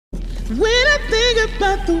When I think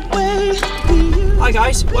about the way Hi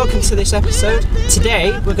guys, welcome to this episode.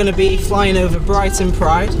 Today we're going to be flying over Brighton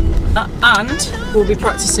Pride and we'll be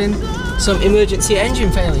practicing some emergency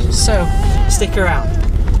engine failures, so stick around.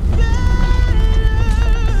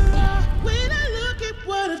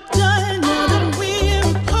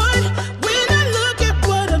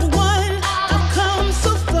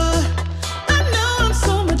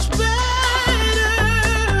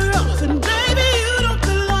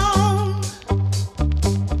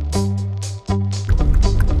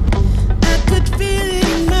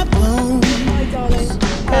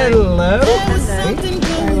 Hello. I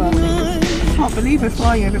can't believe we're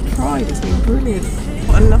flying over Pride. It's been brilliant.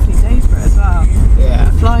 What a lovely day for it as well. Yeah.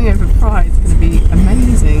 Flying over Pride is going to be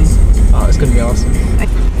amazing. Oh, it's going to be awesome.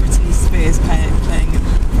 Britney Spears playing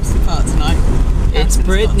across the part tonight. It's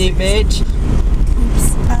Britney, bitch.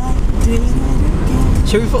 Oops, I did it again.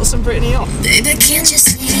 Should we put some Britney on? Baby, can't you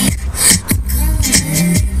see?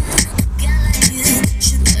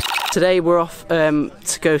 Today we're off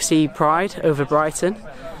to go see Pride over Brighton,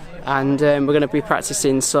 and we're going to be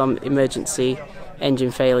practicing some emergency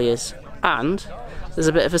engine failures, and there's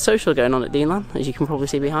a bit of a social going on at Deanland, as you can probably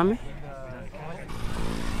see behind me.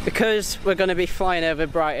 Because we're going to be flying over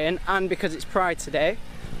Brighton and because it's Pride today,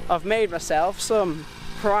 I've made myself some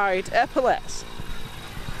Pride epaulets.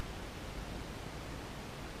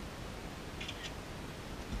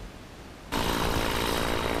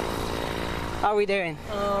 How are we doing?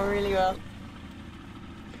 Oh, really well.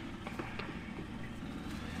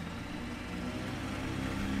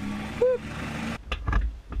 Whoop.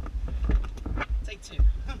 Take two.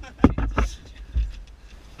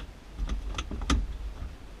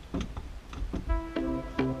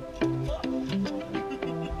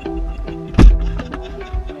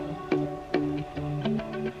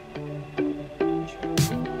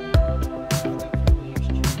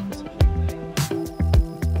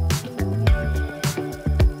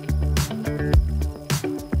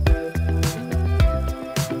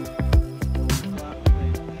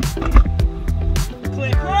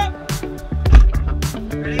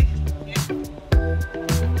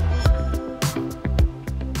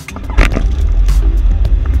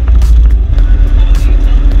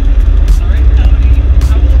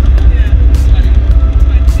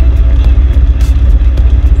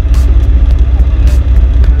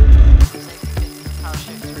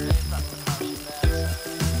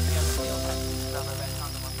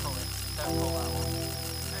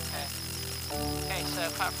 So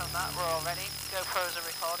apart from that, we're all ready. GoPros are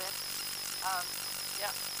recording, and yeah,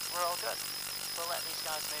 we're all good. We'll let these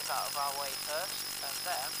guys move out of our way first, and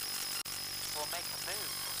then we'll make a move.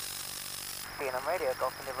 Being on radio,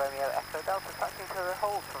 Golf India Romeo Echo Delta, taxiing to the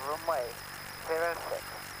hold for runway 06.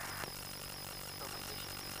 Full position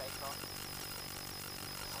to take off.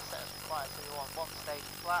 Set as required, so you want one stage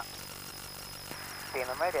of flaps. Being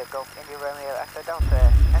on radio, Golf India Romeo Echo Delta,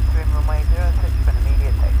 entering runway 06 for an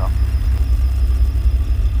immediate takeoff.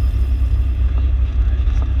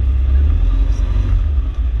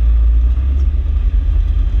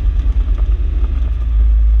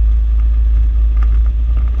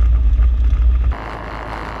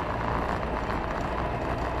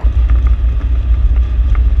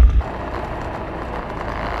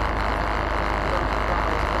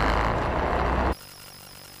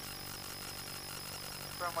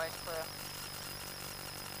 Runway's clear.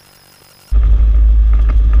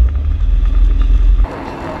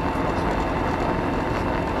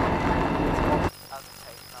 Hasn't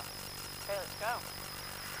taken off. Okay, let's go.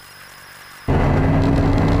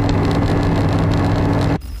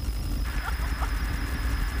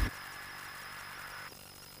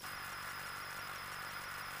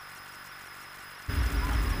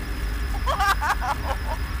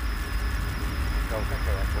 Oh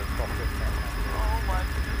my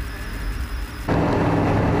goodness.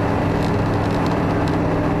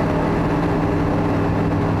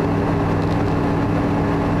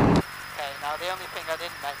 Okay, now the only thing I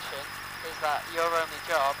didn't mention is that your only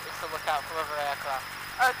job is to look out for other aircraft.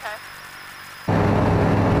 Okay.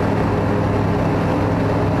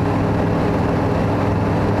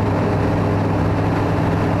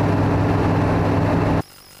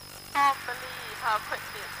 Can't believe how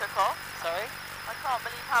quickly it took off. Sorry? I can't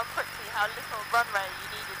believe how quickly, how little runway you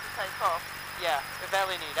needed to take off. Yeah, we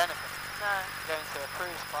barely need anything. No. Going to a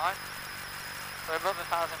cruise climb. We're above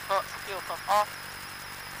 1,000 foot, fuel pump off,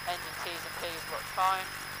 engine T's and P's look fine.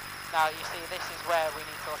 Now you see this is where we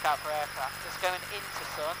need to look out for aircraft. Just going into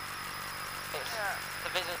sun,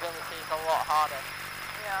 the visibility is a lot harder.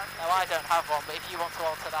 Yeah. Now I don't have one, but if you want to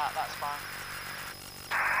alter that, that's fine.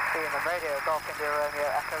 Being on radio, Golf India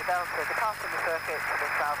Romeo Echo Delta, departing the circuit to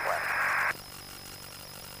the southwest.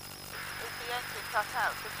 cut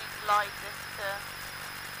out? Could you glide this to...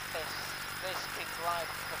 This can glide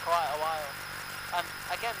for quite a while. And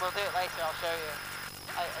again, we'll do it later, I'll show you.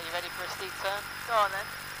 Are you ready for a steep turn? Go on then.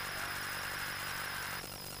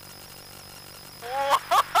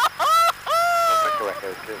 Correct,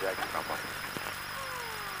 there's clear exit from one.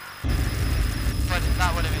 But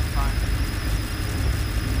that would have been fine.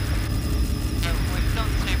 So we've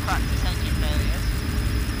done 2 practice engine failures.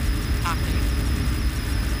 Happy.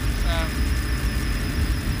 So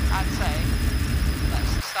I'd say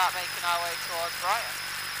let's start making our way towards Brighton.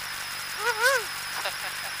 Woohoo!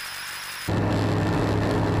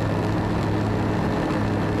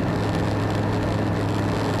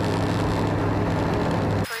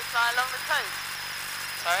 Along the coast.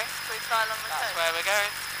 Sorry? We fly along the That's coast. where we're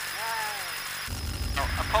going. Oh,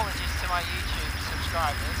 apologies to my YouTube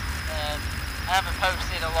subscribers. I haven't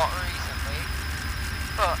posted a lot recently,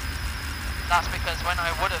 but that's because when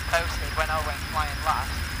I would have posted when I went flying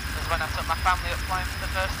last was when I took my family up flying for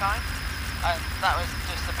the first time, and that was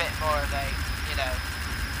just a bit more of a, you know,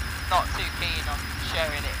 not too keen on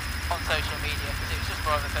sharing it on social media because it was just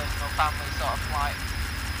more of a personal family sort of flight.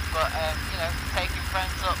 But, you know, taking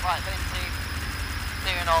friends up like Lindsay,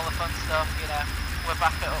 doing all the fun stuff, you know, we're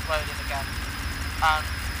back at uploading again. And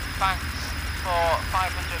thanks for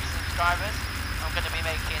 500 subscribers. I'm going to be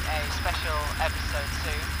making a special episode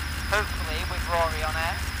soon, hopefully with Rory on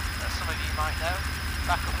air, as some of you might know,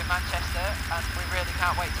 back up in Manchester, and we really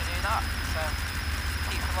can't wait to do that. So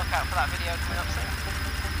keep a lookout for that video coming up soon.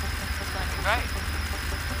 It's going to be great.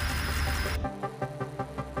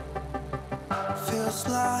 Feels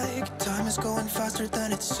like time is going faster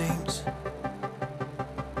than it seems.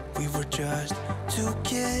 We were just 2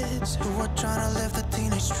 kids who were trying to live the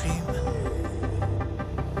teenage dream.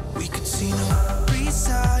 We could see no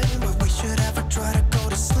reason why we should ever try to go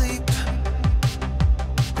to sleep.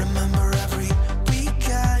 Remember every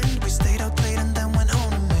weekend we stayed out late and then went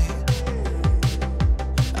home to me.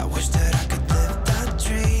 I wish that I could live that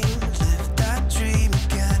dream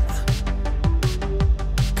again.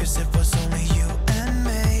 'Cause it was only you and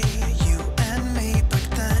me back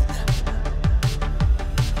then.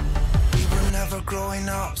 We were never growing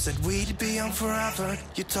up, said we'd be young forever.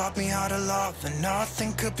 You taught me how to love, and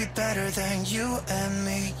nothing could be better than you and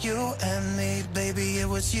me, baby, it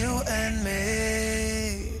was you and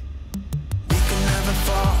me. We could never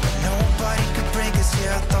fall, nobody could break us,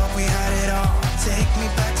 yeah, I thought we had it all. Take me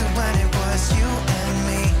back to when it was you and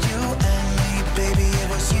me, baby, it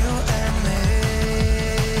was you and me.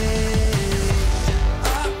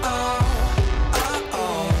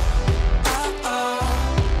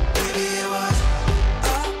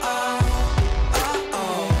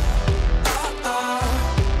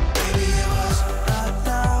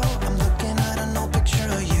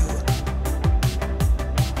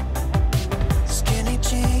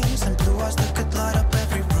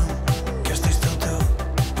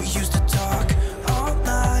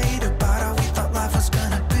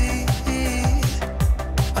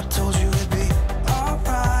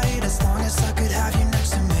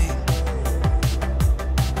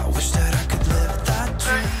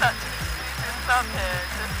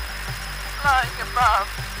 Flying above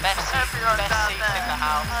Best everyone seat down in there. the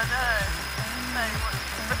house. I know. Saying what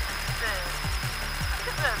you're supposed to do. Look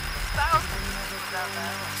at them. Thousands of people down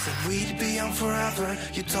there. Said we'd be young forever.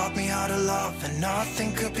 You taught me how to love, and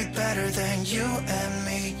nothing could be better than you and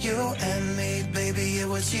me, baby, it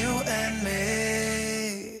was you and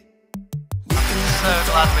me. So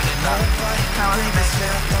glad we did that.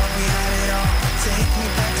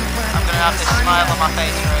 I'm gonna have this smile on my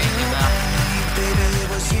face for ages now. Baby, it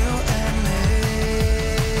was you and me.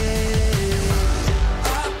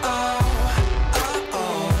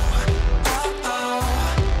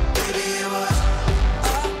 Baby, it was.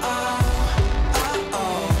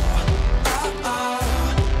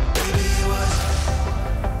 Baby, it was.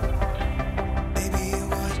 Baby, it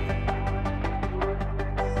was.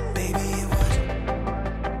 Baby, it was.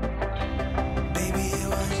 Baby, it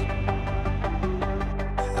was.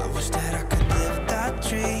 I wish that I could live that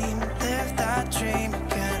dream.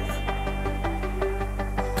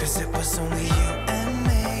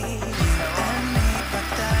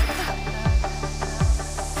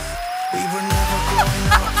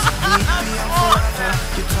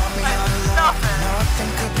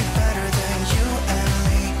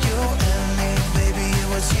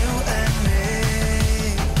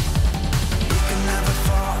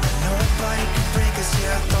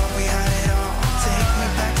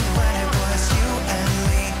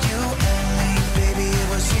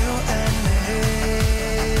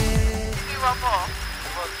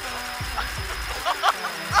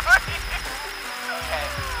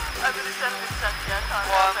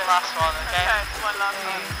 last one, okay? Okay, one last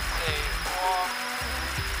one. 3, 2,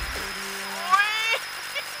 1.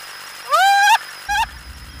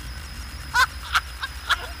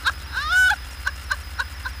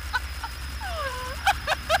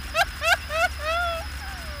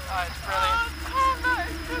 Oh, it's brilliant.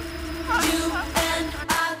 You and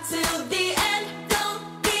I till the end, don't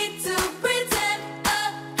need to pretend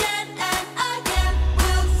again and again.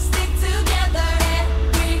 We'll stick together.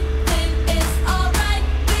 Everything is alright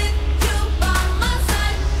with you by my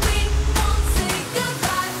side. We won't say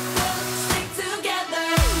goodbye. We'll stick together.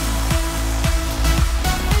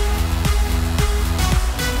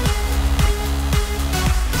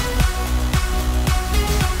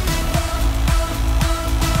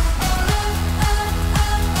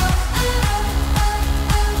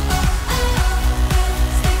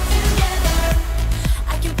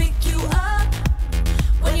 I can pick you up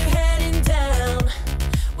when you're heading down.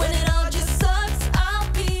 When it all just sucks, I'll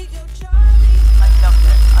be your Charlie. I loved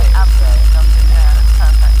it. I absolutely loved it. Yeah, that's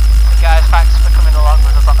perfect. So guys, thanks for coming along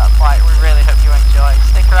with us on that flight. We really hope you enjoy.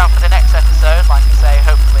 Stick around for the next episode. Like I say,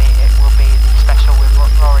 hopefully it will be the special with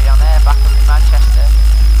Rory on air back up in Manchester.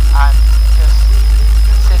 And just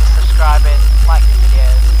consider subscribing, like the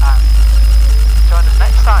videos, and join us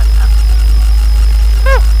next time.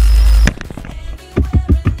 Woo!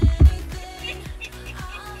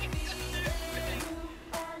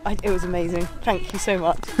 It was amazing. Thank you so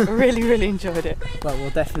much. I really, really enjoyed it. Well, we'll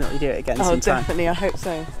definitely do it again Oh, sometime. definitely. I hope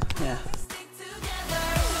so. Yeah.